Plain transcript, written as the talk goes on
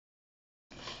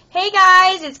Hey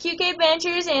guys, it's QK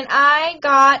Adventures, and I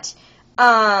got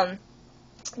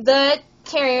the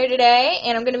Terrier today,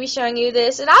 and I'm going to be showing you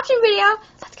this adoption video.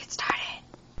 Let's get started.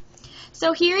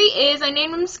 So here he is. I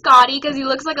named him Scotty because he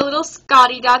looks like a little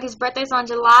Scotty dog. His birthday's on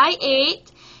July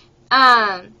 8th.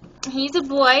 He's a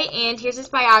boy, and here's his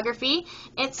biography.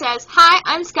 It says, "Hi,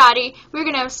 I'm Scotty. We're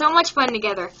going to have so much fun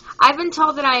together. I've been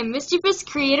told that I am mischievous,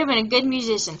 creative, and a good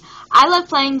musician. I love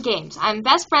playing games. I'm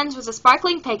best friends with a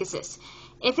sparkling Pegasus.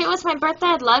 If it was my birthday,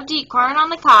 I'd love to eat corn on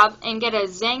the cob and get a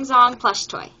Zang Zong plush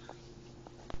toy."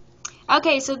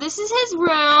 Okay, so this is his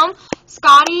room.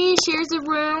 Scotty shares a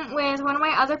room with one of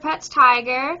my other pets,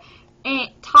 Tiger,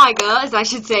 as I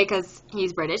should say, because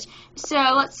he's British. So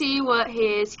let's see what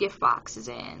his gift box is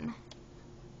in.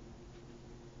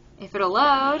 If it'll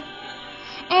load.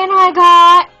 And I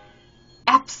got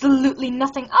absolutely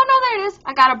nothing. Oh no, there it is.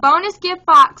 I got a bonus gift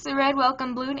box, a red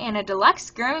welcome balloon, and a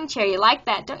deluxe grooming chair. You like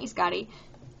that, don't you, Scotty?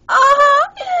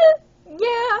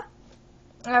 Yeah.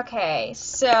 Okay,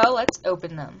 so let's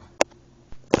open them.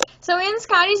 So in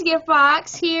Scotty's gift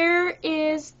box, here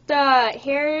is the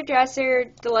hairdresser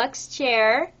deluxe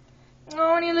chair.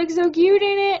 Oh, and he looks so cute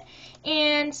in it.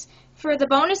 And for the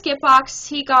bonus gift box,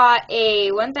 he got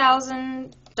a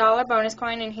 $1,000 bonus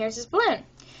coin, and here's his balloon.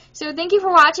 So thank you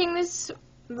for watching this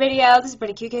video. This has been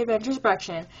a QK Adventures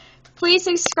production. Please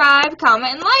subscribe,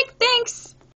 comment, and like. Thanks!